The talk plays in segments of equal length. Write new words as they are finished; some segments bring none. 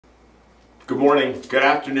Good morning, good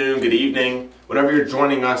afternoon, good evening. Whenever you're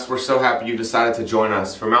joining us, we're so happy you decided to join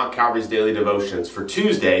us for Mount Calvary's Daily Devotions for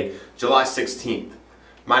Tuesday, July 16th.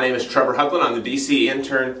 My name is Trevor Hudlin. I'm the DC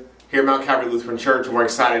intern here at Mount Calvary Lutheran Church, and we're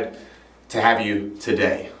excited to have you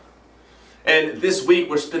today. And this week,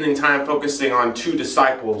 we're spending time focusing on two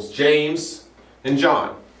disciples, James and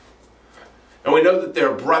John. And we know that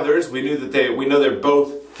they're brothers. We know they're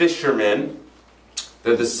both fishermen.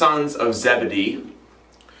 They're the sons of Zebedee.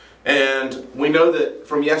 And we know that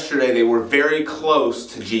from yesterday they were very close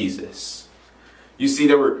to Jesus. You see,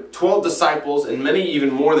 there were 12 disciples and many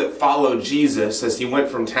even more that followed Jesus as he went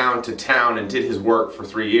from town to town and did his work for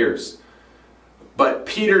 3 years. But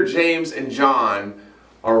Peter, James, and John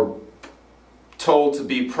are told to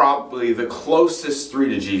be probably the closest three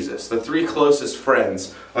to Jesus, the three closest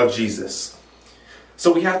friends of Jesus.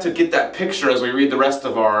 So we have to get that picture as we read the rest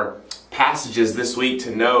of our passages this week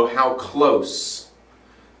to know how close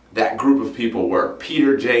that group of people were.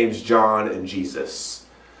 Peter, James, John, and Jesus.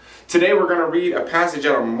 Today we're going to read a passage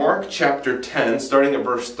out of Mark chapter 10, starting at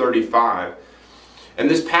verse 35. And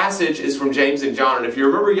this passage is from James and John. And if you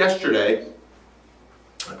remember yesterday,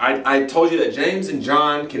 I told you that James and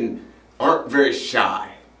John aren't very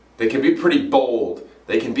shy. They can be pretty bold.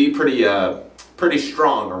 They can be pretty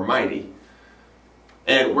strong or mighty.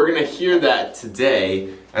 And we're going to hear that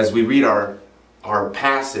today as we read our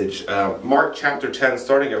passage, Mark chapter 10,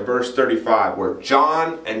 starting at verse 35, where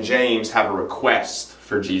John and James have a request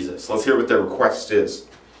for Jesus. Let's hear what their request is.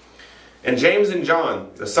 And James and John,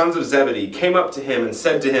 the sons of Zebedee, came up to him and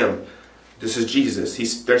said to him, this is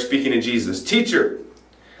Jesus, they're speaking to Jesus, "Teacher,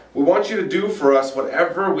 we want you to do for us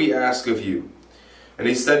whatever we ask of you." And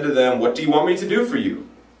he said to them, "What do you want me to do for you?"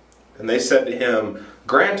 And they said to him,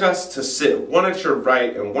 "Grant us to sit one at your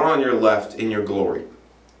right and one on your left in your glory."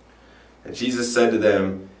 And Jesus said to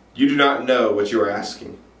them, "You do not know what you are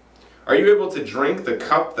asking. Are you able to drink the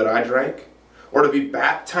cup that I drank, or to be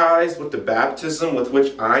baptized with the baptism with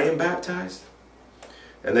which I am baptized?"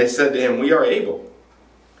 And they said to him, "We are able."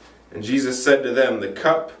 And Jesus said to them, "The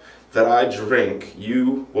cup that I drink,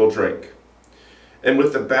 you will drink. And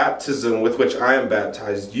with the baptism with which I am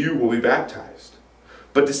baptized, you will be baptized.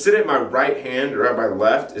 But to sit at my right hand or at my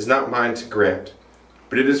left is not mine to grant,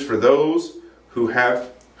 but it is for those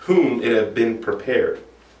whom it had been prepared."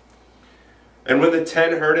 And when the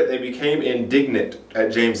 10 heard it, they became indignant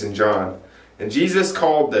at James and John. And Jesus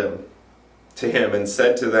called them to him and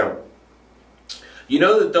said to them, "You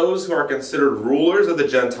know that those who are considered rulers of the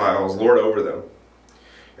Gentiles lord over them,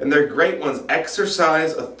 and their great ones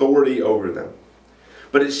exercise authority over them.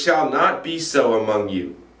 But it shall not be so among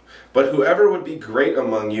you. But whoever would be great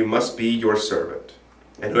among you must be your servant,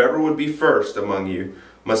 and whoever would be first among you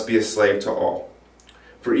must be a slave to all.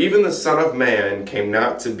 For even the Son of Man came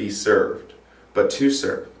not to be served, but to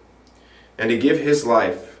serve, and to give his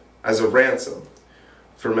life as a ransom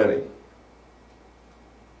for many."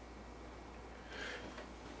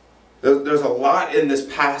 There's a lot in this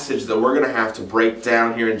passage that we're going to have to break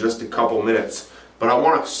down here in just a couple minutes, but I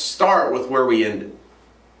want to start with where we ended.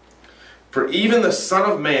 For even the Son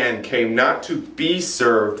of Man came not to be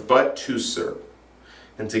served, but to serve,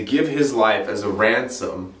 and to give his life as a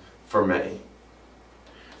ransom for many.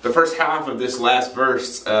 The first half of this last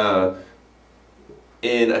verse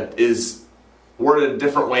is worded a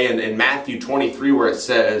different way in Matthew 23, where it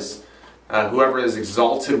says, "Whoever is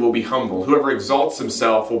exalted will be humbled. Whoever exalts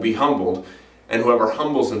himself will be humbled, and whoever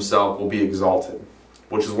humbles himself will be exalted,"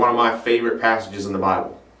 which is one of my favorite passages in the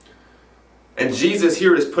Bible. And Jesus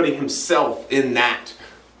here is putting himself in that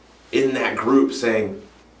group, saying,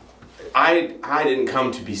 I didn't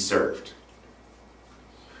come to be served.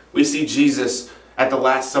 We see Jesus at the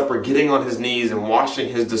Last Supper getting on his knees and washing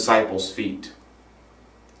his disciples' feet.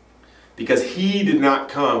 Because he did not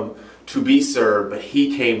come to be served, but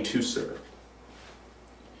he came to serve.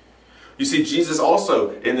 You see, Jesus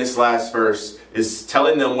also, in this last verse, is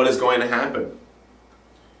telling them what is going to happen.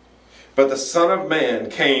 But the Son of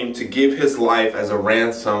Man came to give his life as a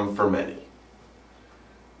ransom for many.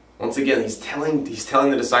 Once again, he's telling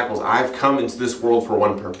the disciples, I've come into this world for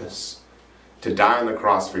one purpose: to die on the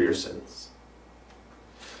cross for your sins.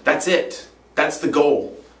 That's it. That's the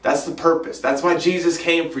goal. That's the purpose. That's why Jesus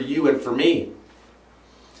came for you and for me.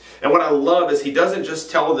 And what I love is he doesn't just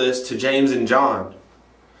tell this to James and John.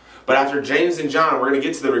 But after James and John, we're going to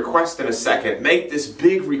get to the request in a second, make this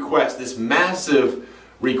big request, this massive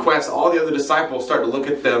request, all the other disciples start to look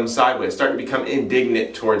at them sideways, start to become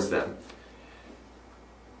indignant towards them.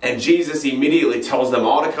 And Jesus immediately tells them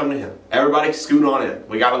all to come to him. Everybody scoot on in.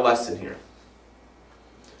 We got a lesson here.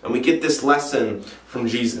 And we get this lesson from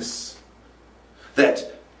Jesus,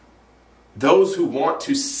 that those who want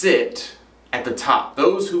to sit at the top.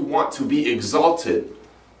 Those who want to be exalted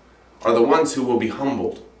are the ones who will be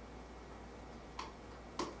humbled,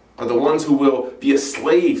 are the ones who will be a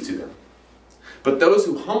slave to them. But those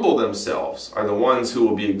who humble themselves are the ones who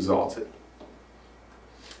will be exalted.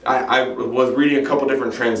 I was reading a couple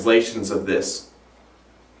different translations of this.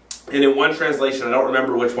 And in one translation, I don't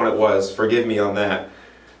remember which one it was, forgive me on that,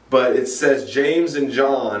 but it says James and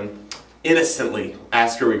John innocently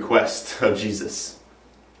ask a request of Jesus.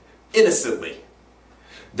 Innocently.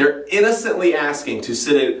 They're innocently asking to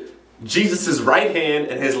sit at Jesus' right hand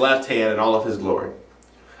and his left hand in all of his glory.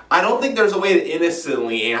 I don't think there's a way to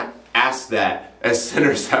innocently ask that as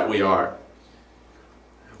sinners that we are.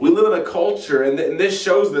 We live in a culture, and this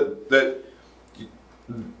shows that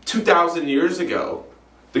 2,000 years ago,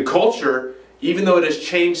 the culture, even though it has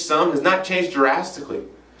changed some, has not changed drastically.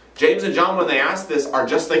 James and John, when they ask this, are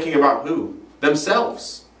just thinking about who?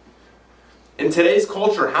 Themselves. In today's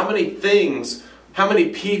culture, how many things, how many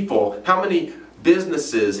people, how many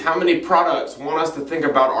businesses, how many products want us to think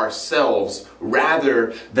about ourselves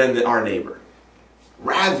rather than our neighbor?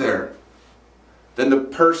 Rather than the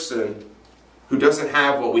person who doesn't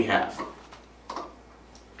have what we have.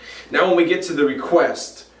 Now when we get to the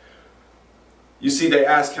request, you see they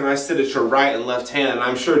ask, can I sit at your right and left hand? And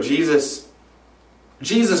I'm sure Jesus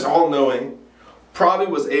all-knowing, probably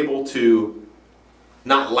was able to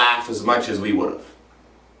not laugh as much as we would have.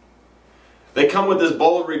 They come with this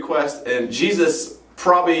bold request, and Jesus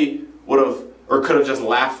probably would have or could have just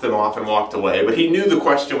laughed them off and walked away. But he knew the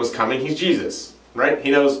question was coming. He's Jesus, right? He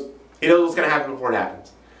knows what's going to happen before it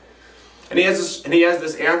happens. And he has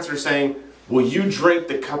this answer saying, will you drink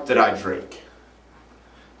the cup that I drink?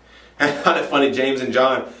 And I found it funny, James and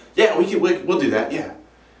John, yeah, we'll do that, yeah.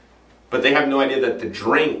 But they have no idea that the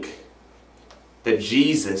drink that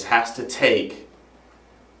Jesus has to take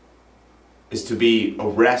is to be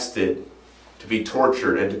arrested, to be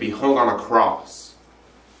tortured, and to be hung on a cross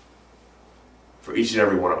for each and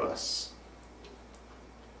every one of us.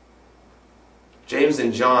 James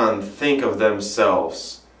and John think of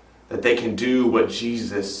themselves that they can do what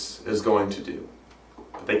Jesus is going to do.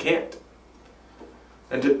 But they can't.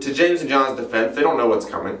 And to James and John's defense, they don't know what's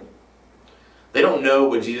coming. They don't know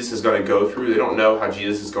what Jesus is going to go through. They don't know how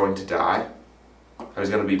Jesus is going to die. How he's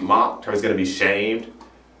going to be mocked. How he's going to be shamed.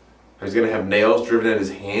 How he's going to have nails driven in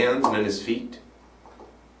his hands and in his feet.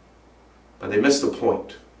 But they miss the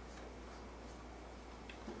point.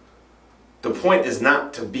 The point is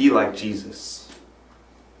not to be like Jesus.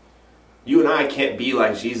 You and I can't be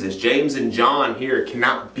like Jesus. James and John here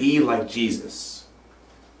cannot be like Jesus.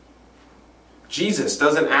 Jesus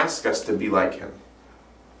doesn't ask us to be like him.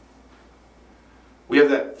 We have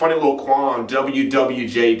that funny little qualm,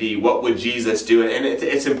 WWJD, what would Jesus do? And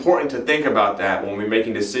it's important to think about that when we're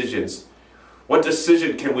making decisions. What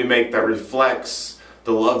decision can we make that reflects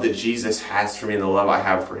the love that Jesus has for me and the love I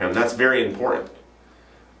have for him? That's very important.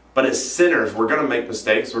 But as sinners, we're going to make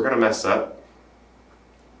mistakes. We're going to mess up.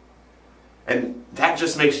 And that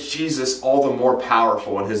just makes Jesus all the more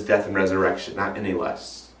powerful in his death and resurrection, not any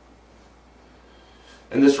less.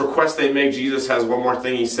 In this request they make, Jesus has one more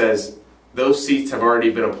thing. He says, those seats have already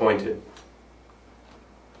been appointed.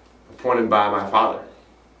 Appointed by my Father.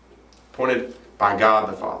 Appointed by God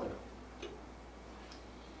the Father.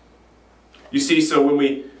 You see, so when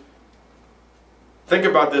we think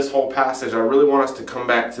about this whole passage, I really want us to come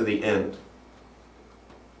back to the end,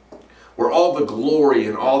 where all the glory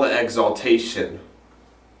and all the exaltation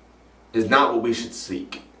is not what we should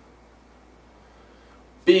seek.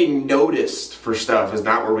 Being noticed for stuff is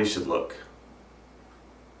not where we should look.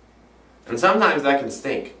 And sometimes that can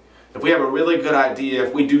stink. If we have a really good idea,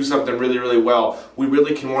 if we do something really, really well, we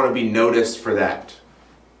really can want to be noticed for that.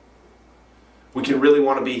 We can really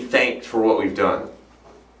want to be thanked for what we've done.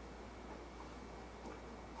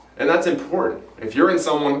 And that's important. If you're in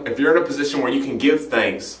a position where you can give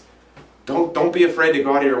thanks, don't be afraid to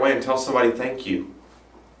go out of your way and tell somebody thank you.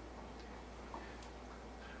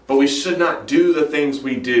 But we should not do the things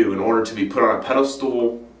we do in order to be put on a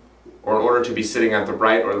pedestal or in order to be sitting at the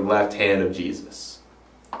right or the left hand of Jesus.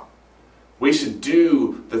 We should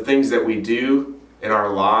do the things that we do in our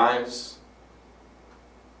lives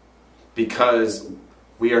because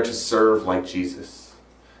we are to serve like Jesus.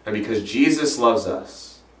 And because Jesus loves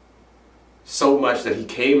us so much that he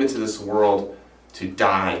came into this world to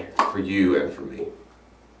die for you and for me.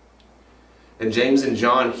 And James and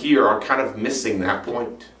John here are kind of missing that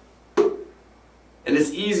point. And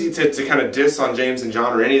it's easy to kind of diss on James and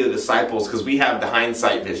John or any of the disciples because we have the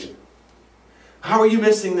hindsight vision. How are you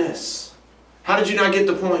missing this? How did you not get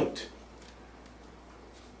the point?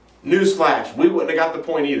 Newsflash, we wouldn't have got the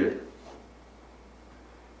point either.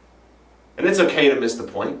 And it's okay to miss the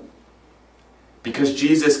point. Because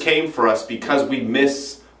Jesus came for us because we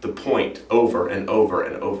miss the point over and over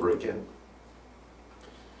and over again.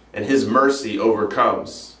 And his mercy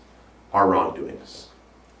overcomes our wrongdoings.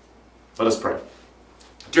 Let us pray.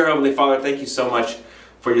 Dear Heavenly Father, thank you so much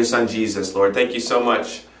for your Son Jesus, Lord. Thank you so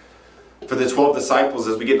much for the 12 disciples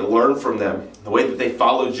as we get to learn from them, the way that they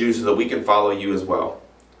followed you so that we can follow you as well.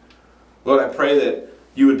 Lord, I pray that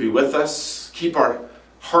you would be with us. Keep our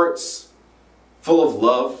hearts full of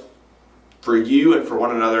love for you and for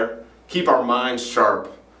one another. Keep our minds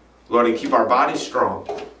sharp, Lord, and keep our bodies strong,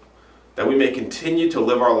 that we may continue to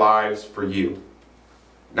live our lives for you,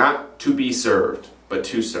 not to be served, but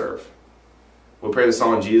to serve. We'll pray this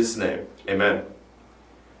all in Jesus' name. Amen.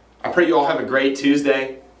 I pray you all have a great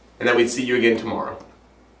Tuesday, and that we'd see you again tomorrow.